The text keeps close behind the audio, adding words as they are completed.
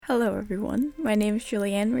Hello everyone, my name is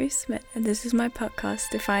Juliane Smith and this is my podcast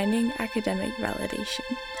Defining Academic Validation.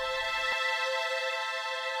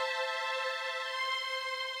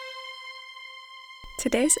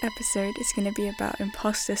 Today's episode is going to be about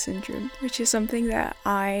imposter syndrome, which is something that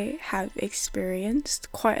I have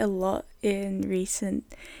experienced quite a lot in recent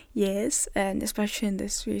years, and especially in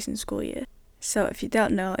this recent school year. So if you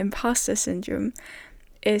don't know, imposter syndrome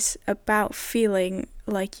is about feeling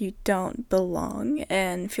like you don't belong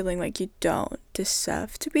and feeling like you don't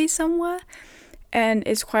deserve to be somewhere. And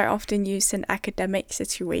it's quite often used in academic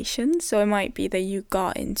situations. So it might be that you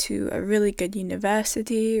got into a really good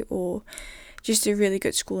university or just a really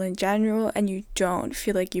good school in general and you don't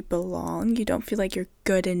feel like you belong. You don't feel like you're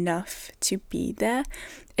good enough to be there.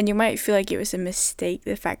 And you might feel like it was a mistake,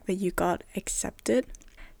 the fact that you got accepted.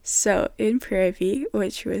 So in Prairie,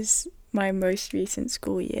 which was my most recent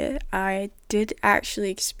school year, I did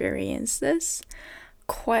actually experience this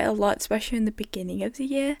quite a lot, especially in the beginning of the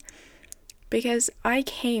year, because I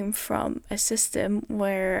came from a system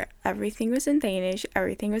where everything was in Danish,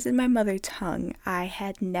 everything was in my mother tongue. I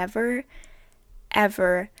had never,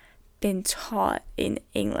 ever been taught in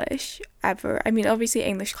English, ever. I mean, obviously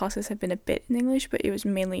English classes have been a bit in English, but it was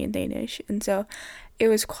mainly in Danish, and so it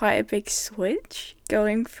was quite a big switch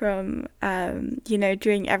going from,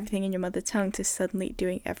 doing everything in your mother tongue to suddenly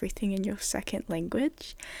doing everything in your second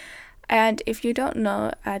language. And if you don't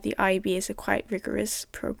know, the IB is a quite rigorous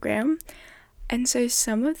program. And so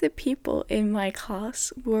some of the people in my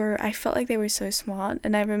class I felt like they were so smart.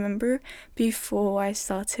 And I remember before I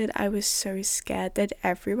started, I was so scared that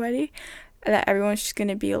everyone's just going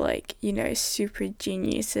to be like, super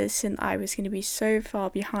geniuses and I was going to be so far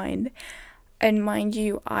behind. And mind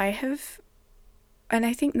you, and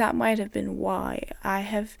I think that might have been why, I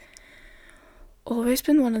have always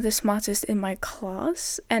been one of the smartest in my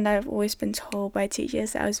class, and I've always been told by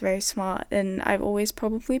teachers that I was very smart, and I've always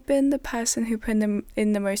probably been the person who put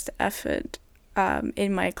in the most effort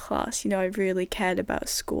in my class. I really cared about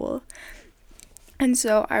school. And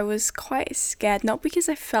so I was quite scared, not because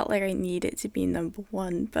I felt like I needed to be number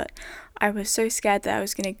one, but I was so scared that I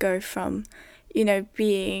was going to go from,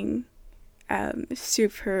 being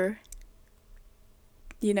super,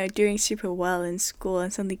 doing super well in school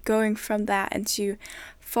and suddenly going from that into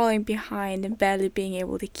falling behind and barely being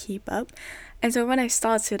able to keep up. And so when I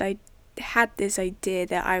started, I had this idea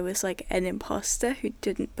that I was like an imposter who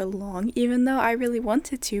didn't belong, even though I really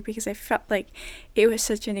wanted to, because I felt like it was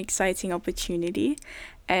such an exciting opportunity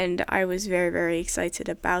and I was very, very excited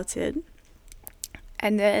about it.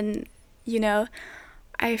 And then,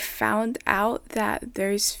 I found out that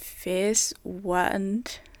those fears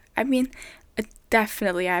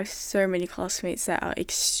definitely I have so many classmates that are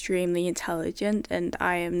extremely intelligent and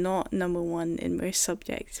I am not number one in most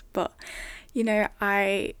subjects, but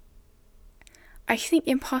I think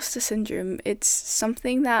imposter syndrome, it's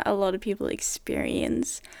something that a lot of people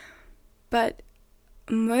experience, but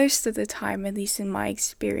most of the time, at least in my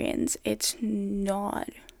experience, it's not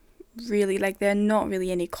really, like, there are not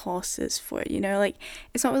really any causes for it,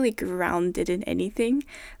 it's not really grounded in anything.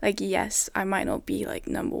 Like, yes, I might not be like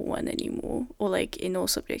number one anymore or like in all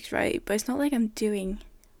subjects, right? But it's not like I'm doing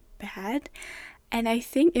bad. And I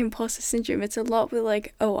think imposter syndrome, it's a lot with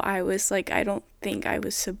like, I don't think I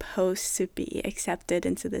was supposed to be accepted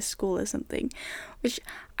into this school or something, which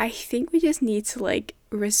I think we just need to like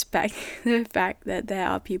respect the fact that there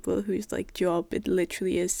are people whose like job it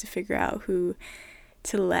literally is to figure out who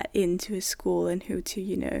to let into a school and who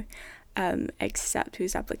to, accept,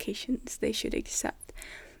 whose applications they should accept.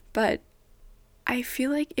 But I feel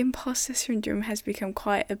like imposter syndrome has become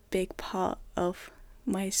quite a big part of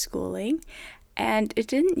my schooling, and it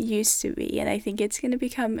didn't used to be, and I think it's going to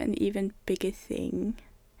become an even bigger thing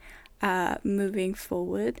moving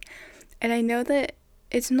forward. And I know that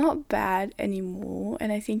it's not bad anymore,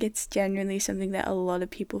 and I think it's generally something that a lot of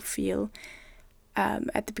people feel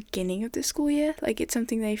at the beginning of the school year. Like, it's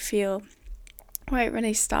something they feel right when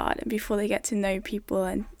they start and before they get to know people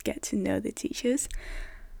and get to know the teachers.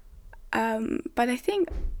 But I think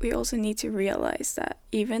we also need to realize that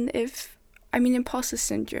imposter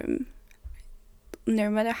syndrome,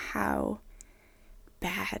 no matter how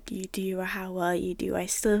bad you do or how well you do, I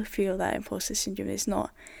still feel that imposter syndrome is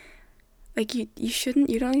not like, you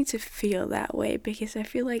don't need to feel that way, because I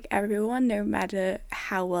feel like everyone, no matter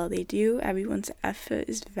how well they do, everyone's effort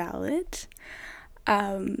is valid.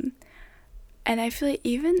 And I feel like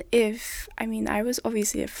even if, I was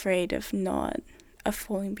obviously afraid of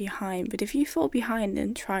falling behind, but if you fall behind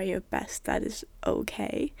and try your best, that is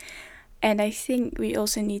okay. And I think we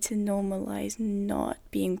also need to normalize not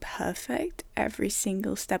being perfect every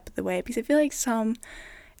single step of the way, because I feel like some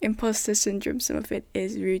imposter syndrome, some of it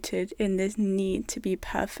is rooted in this need to be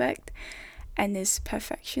perfect and this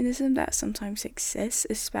perfectionism that sometimes exists,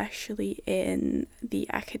 especially in the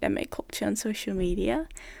academic culture on social media.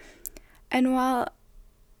 And while,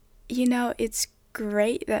 it's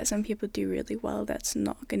great that some people do really well, that's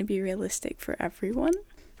not going to be realistic for everyone.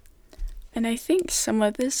 And I think some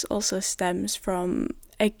of this also stems from,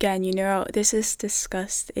 again, this is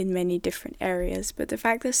discussed in many different areas, but the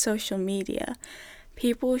fact that social media,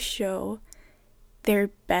 people show their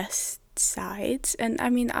best sides. And I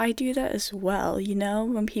mean, I do that as well,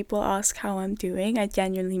 when people ask how I'm doing, I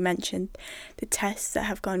genuinely mention the tests that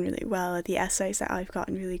have gone really well, or the essays that I've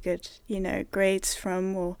gotten really good, grades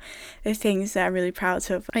from, or the things that I'm really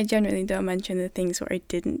proud of. I generally don't mention the things where I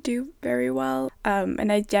didn't do very well,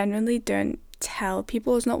 and I generally don't tell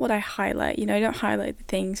people. It's not what I highlight. I don't highlight the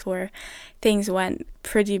things where things went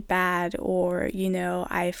pretty bad, or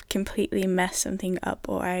I've completely messed something up,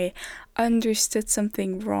 or I understood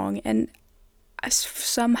something wrong, and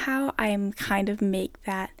somehow I'm kind of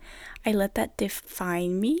I let that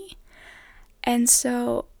define me. And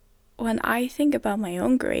so when I think about my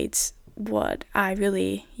own grades, what I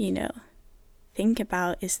really think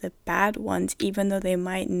about is the bad ones, even though they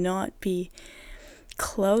might not be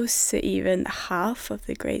close to even half of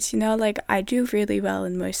the grades. I do really well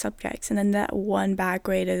in most subjects, and then that one bad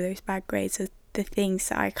grade or those bad grades are the things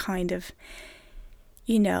that I kind of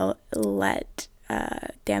let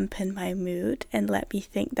dampen my mood and let me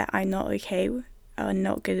think that I'm not okay or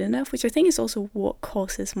not good enough, which I think is also what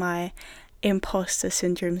causes my imposter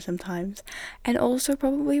syndrome sometimes. And also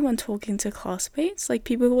probably when talking to classmates,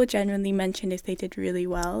 people will genuinely mention if they did really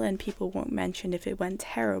well, and people won't mention if it went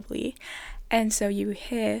terribly. And so you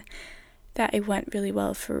hear that it went really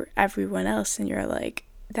well for everyone else, and you're like,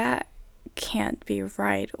 that can't be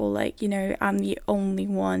right. Or I'm the only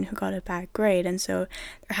one who got a bad grade, and so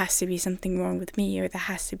there has to be something wrong with me, or there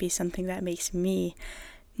has to be something that makes me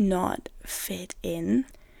not fit in.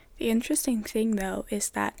 The interesting thing, though, is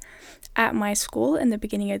that at my school in the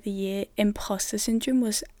beginning of the year, imposter syndrome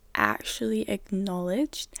was actually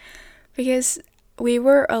acknowledged, because we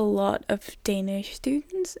were a lot of Danish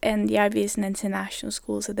students, and the IB is an international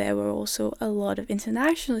school, so there were also a lot of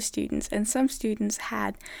international students, and some students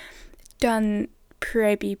had done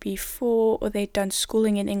pre-IB before, or they'd done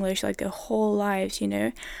schooling in English their whole lives.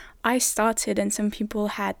 I started, and some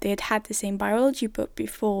people they'd had the same biology book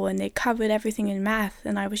before, and they covered everything in math,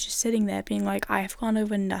 and I was just sitting there being like, I have gone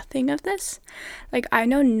over nothing of this. I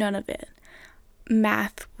know none of it.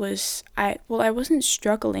 Math was, I wasn't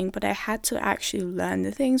struggling, but I had to actually learn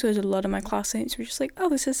the things, whereas a lot of my classmates were just like, oh,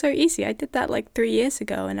 this is so easy, I did that 3 years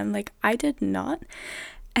ago, and I'm like, I did not.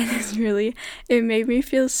 And it made me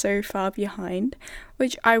feel so far behind,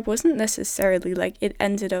 which I wasn't necessarily. It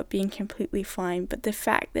ended up being completely fine, but the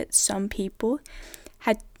fact that some people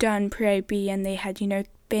had done pre-IB and they had,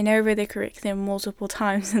 been over the curriculum multiple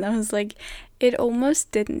times, and I was like, it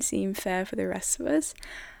almost didn't seem fair for the rest of us.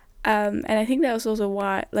 And I think that was also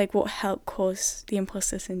why, what helped cause the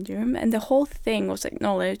imposter syndrome. And the whole thing was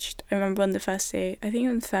acknowledged. I remember on the first day, I think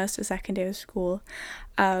on the first or second day of school,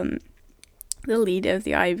 the leader of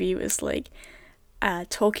the IB was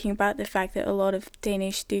talking about the fact that a lot of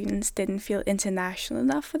Danish students didn't feel international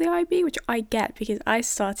enough for the IB, which I get, because I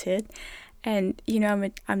started, and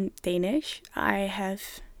I'm Danish. I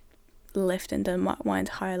have lived in Denmark my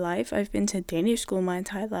entire life. I've been to Danish school my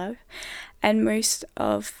entire life, and most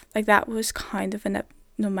of that was kind of an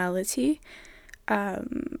abnormality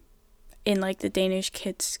in the Danish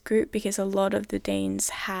kids group, because a lot of the Danes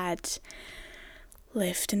had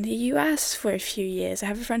lived in the US for a few years. I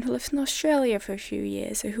have a friend who lived in Australia for a few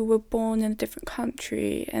years, who were born in a different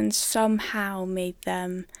country, and somehow made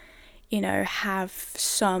them have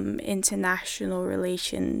some international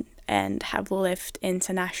relation and have lived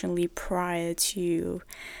internationally prior to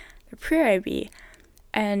the pre-IB.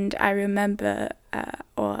 And I remember the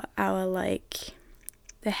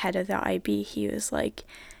head of the IB,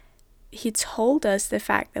 he told us the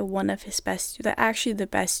fact that one of his the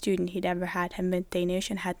best student he'd ever had been Danish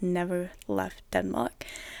and had never left Denmark.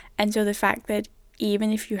 And so the fact that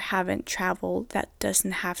even if you haven't traveled, that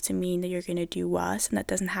doesn't have to mean that you're going to do worse, and that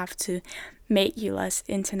doesn't have to make you less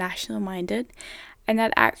international minded. And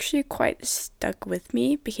that actually quite stuck with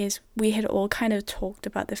me, because we had all kind of talked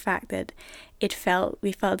about the fact that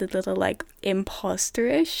we felt a little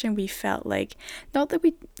imposterish, and we felt not that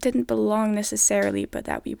we didn't belong necessarily, but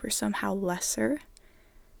that we were somehow lesser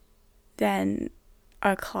than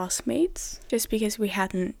our classmates, just because we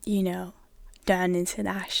hadn't, done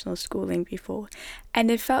international schooling before, and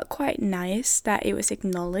it felt quite nice that it was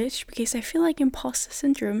acknowledged, because I feel like imposter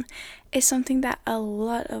syndrome is something that a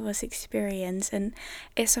lot of us experience, and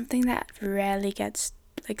it's something that rarely gets,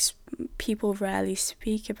 like, people rarely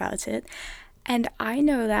speak about it. And I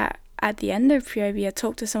know that at the end of pre-IB, I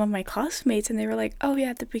talked to some of my classmates, and they were like, oh yeah,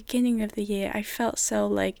 at the beginning of the year, I felt so,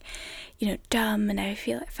 like, dumb, and I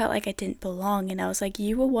felt like I didn't belong. And I was like,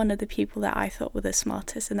 you were one of the people that I thought were the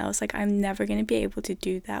smartest, and I was like, I'm never going to be able to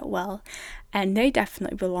do that well. And they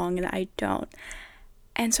definitely belong, and I don't.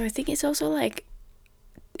 And so I think it's also like,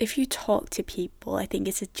 if you talk to people, I think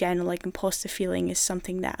it's a general, like, imposter feeling is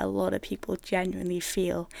something that a lot of people genuinely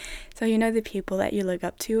feel. So the people that you look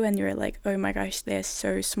up to and you're like, oh my gosh, they're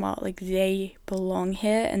so smart, like, they belong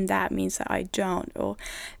here, and that means that I don't. Or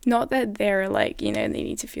not that they're like, they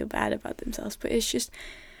need to feel bad about themselves, but it's just,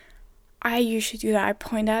 I usually do that. I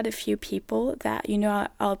point out a few people that,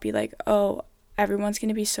 I'll be like, oh, everyone's going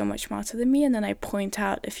to be so much smarter than me, and then I point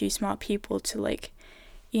out a few smart people to, like,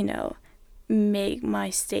 make my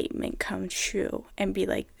statement come true and be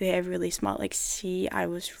like, they're really smart, like, see, I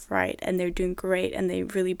was right, and they're doing great, and they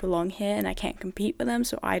really belong here, and I can't compete with them,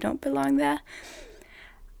 so I don't belong there.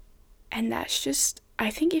 And that's just, I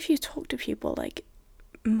think if you talk to people, like,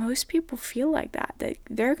 most people feel like that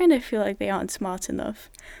they're gonna feel like they aren't smart enough.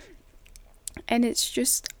 And it's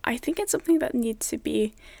just, I think it's something that needs to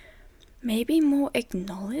be maybe more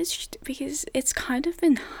acknowledged, because it's kind of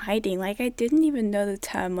been hiding. Like, I didn't even know the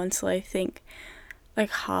term until I think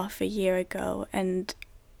like half a year ago, and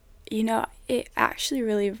it actually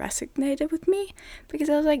really resonated with me,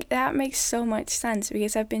 because I was like, that makes so much sense,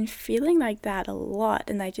 because I've been feeling like that a lot,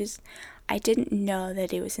 and I didn't know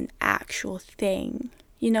that it was an actual thing,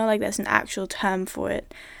 like, there's an actual term for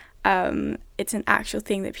it. It's an actual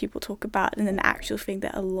thing that people talk about, and an actual thing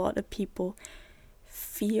that a lot of people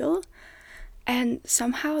feel. And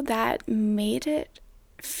somehow that made it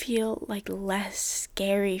feel like less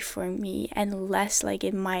scary for me, and less like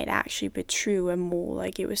it might actually be true, and more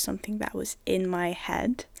like it was something that was in my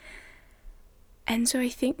head. And so I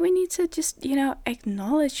think we need to just,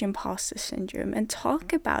 acknowledge imposter syndrome and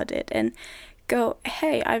talk about it, and go,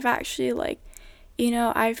 hey, I've actually, like,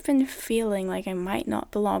 I've been feeling like I might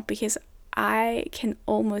not belong, because I can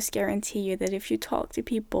almost guarantee you that if you talk to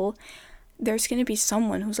people, there's going to be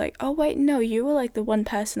someone who's like, oh wait, no, you were like the one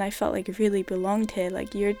person I felt like really belonged here,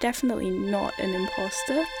 like, you're definitely not an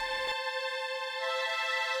imposter.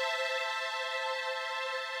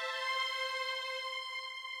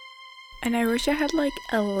 And I wish I had like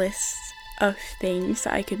a list of things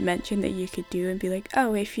that I could mention that you could do and be like,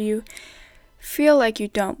 oh, if you feel like you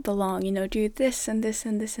don't belong, do this and this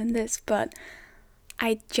and this and this, but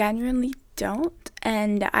I genuinely don't.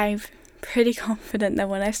 And I'm pretty confident that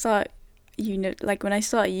when I start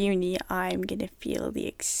uni, I'm gonna feel the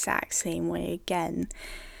exact same way again.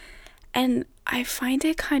 And I find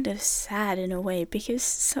it kind of sad in a way,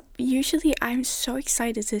 because usually I'm so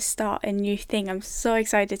excited to start a new thing. I'm so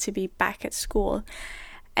excited to be back at school.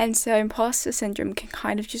 And so imposter syndrome can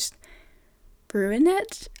kind of just ruin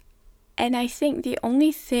it. And I think the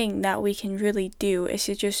only thing that we can really do is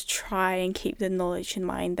to just try and keep the knowledge in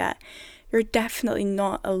mind that you're definitely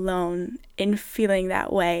not alone in feeling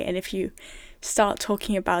that way. And if you start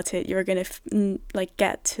talking about it, you're going to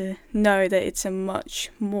get to know that it's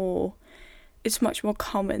much more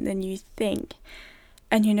common than you think.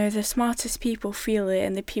 And the smartest people feel it,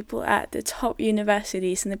 and the people at the top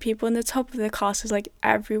universities and the people in the top of the classes, like,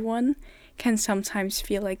 everyone can sometimes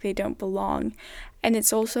feel like they don't belong. And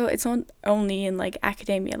it's not only in like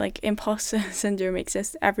academia, like imposter syndrome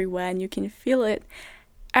exists everywhere, and you can feel it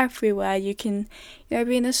everywhere. You can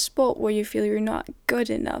be in a sport where you feel you're not good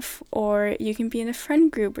enough, or you can be in a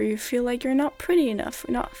friend group where you feel like you're not pretty enough,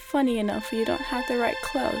 or not funny enough, or you don't have the right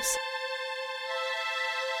clothes.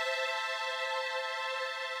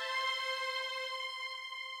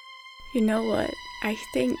 You know what? I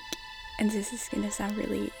think, and this is gonna sound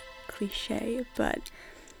really cliche, but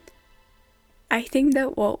I think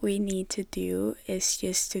that what we need to do is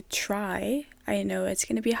just to try. I know it's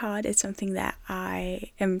going to be hard. It's something that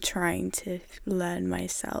I am trying to learn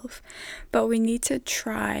myself. But we need to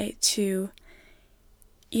try to,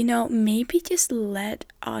 maybe just let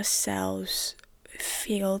ourselves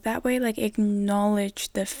feel that way. Like,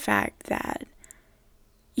 acknowledge the fact that,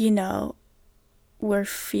 we're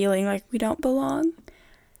feeling like we don't belong.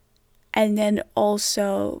 And then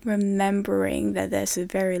also remembering that there's a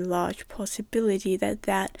very large possibility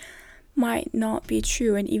that might not be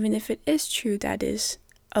true. And even if it is true, that is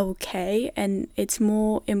okay. And it's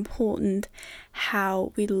more important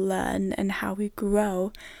how we learn and how we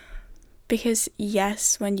grow. Because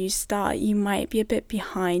yes, when you start, you might be a bit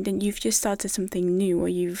behind and you've just started something new, or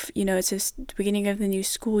it's just the beginning of the new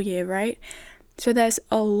school year, right? So there's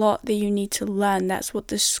a lot that you need to learn. That's what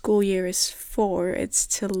the school year is for. It's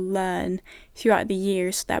to learn throughout the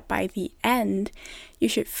year so that by the end, you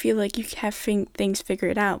should feel like you have things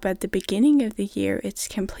figured out. But at the beginning of the year, it's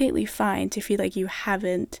completely fine to feel like you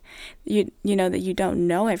haven't, you know, that you don't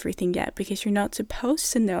know everything yet, because you're not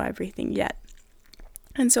supposed to know everything yet.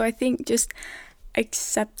 And so I think just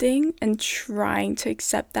accepting and trying to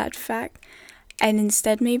accept that fact, and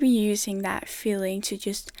instead maybe using that feeling to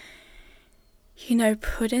just,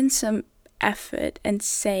 put in some effort and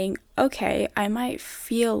saying, okay, I might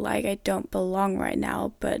feel like I don't belong right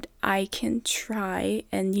now, but I can try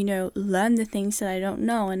and, learn the things that I don't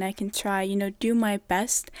know, and I can try, do my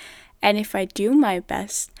best. And if I do my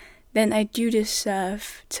best, then I do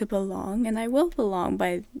deserve to belong, and I will belong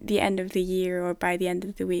by the end of the year or by the end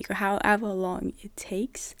of the week or however long it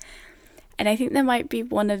takes. And I think that might be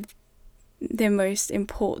one of the most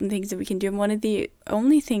important things that we can do, and one of the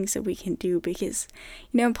only things that we can do, because,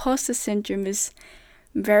 imposter syndrome is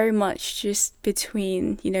very much just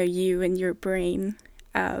between, you and your brain.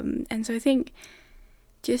 And so I think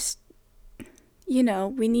just, we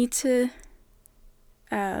need to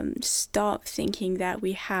stop thinking that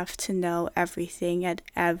we have to know everything at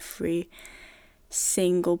every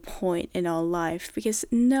single point in our life, because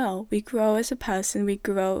no, we grow as a person, we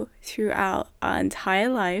grow throughout our entire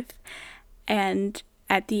life, and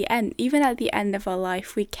at the end, even at the end of our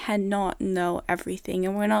life, we cannot know everything,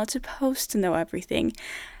 and we're not supposed to know everything.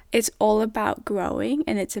 It's all about growing,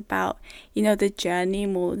 and it's about, the journey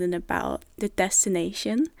more than about the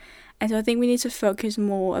destination. And so I think we need to focus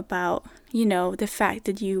more about, the fact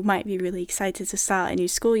that you might be really excited to start a new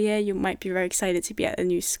school year. You might be very excited to be at a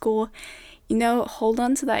new school. Hold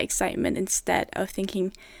on to that excitement instead of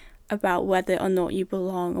thinking about whether or not you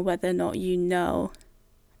belong or whether or not you know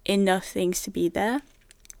enough things to be there.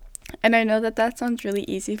 And I know that sounds really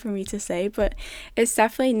easy for me to say, but it's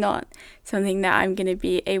definitely not something that I'm going to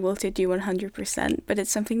be able to do 100%, but it's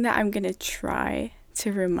something that I'm going to try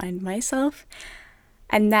to remind myself.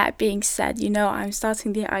 And that being said, I'm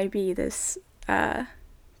starting the IB this, I've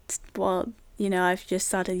just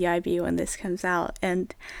started the IB when this comes out,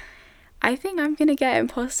 and I think I'm going to get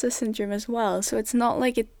imposter syndrome as well. So it's not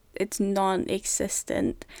like it's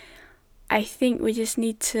non-existent. I think we just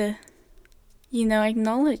need to,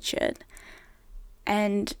 acknowledge it.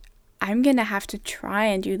 And I'm going to have to try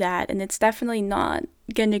and do that. And it's definitely not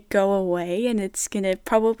going to go away, and it's going to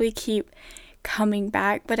probably keep coming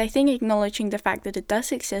back. But I think acknowledging the fact that it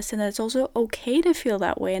does exist and that it's also okay to feel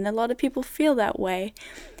that way, and a lot of people feel that way,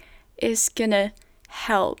 is going to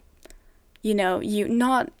help.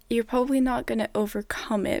 You're probably not going to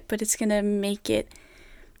overcome it, but it's going to make it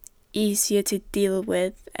easier to deal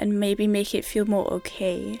with, and maybe make it feel more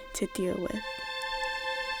okay to deal with.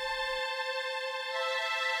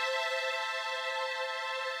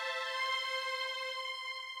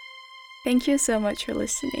 Thank you so much for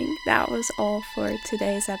listening. That was all for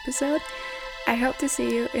today's episode. I hope to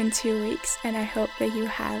see you in 2 weeks, and I hope that you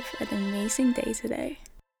have an amazing day today.